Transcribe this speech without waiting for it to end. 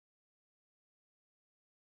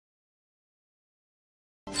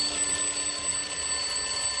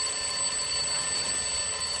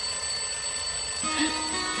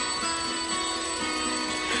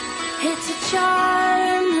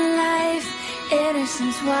charmed life,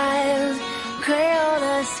 innocence wild,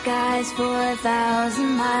 Crayola skies for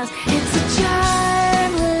 1,000 miles. It's a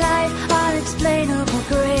charmed life, unexplainable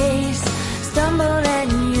grace. Stumble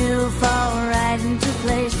and you fall right into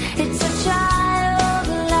place. It's a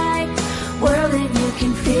childlike world and you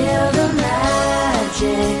can feel the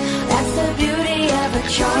magic. That's the beauty of a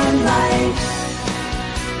charmed life.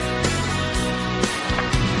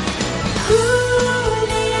 Who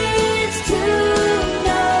needs to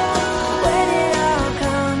know when it all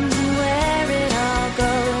comes and where it all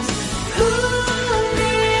goes? Who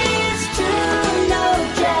needs to know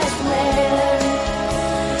just where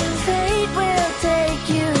fate will take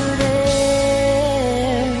you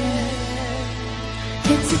there?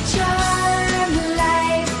 It's a charmed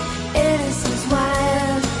life, innocence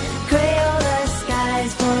wild, Crayola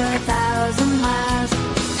skies for 1,000 miles.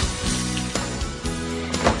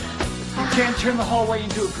 Can't turn the hallway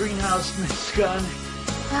into a greenhouse, Miss Gunn.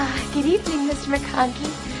 Good evening, Mr. McConkey.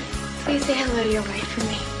 Please say hello to your wife for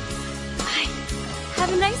me. Bye.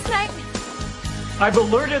 Have a nice night. I've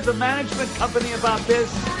alerted the management company about this.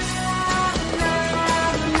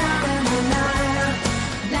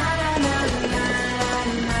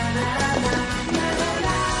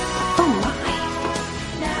 Oh, my.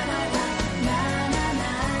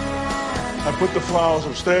 I put the flowers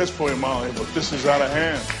upstairs for you, Molly, but this is out of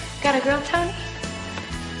hand. Got a girl, Tony?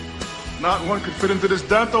 Not one could fit into this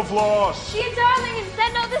dental floss. She a darling and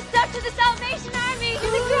send all this stuff to the Salvation Army.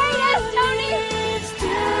 You're the greatest, Tony.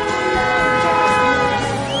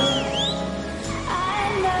 I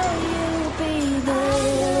know you'll be there.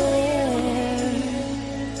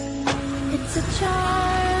 It's a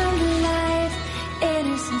charmed life,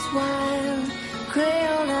 innocence wild,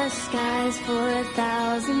 Crayola skies for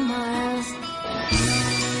 1,000 miles.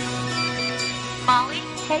 Molly?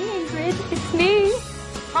 Hey, Ingrid, it's me.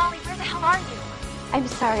 Molly, where the hell are you? I'm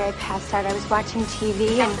sorry I passed out. I was watching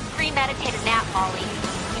TV and... That's a premeditated nap, Molly.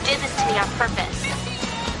 You did this to me on purpose.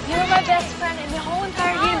 You're my best friend in the whole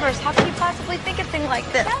entire universe. How can you possibly think a thing like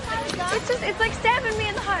this? It's like stabbing me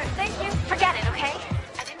in the heart. Thank you. Forget it, okay?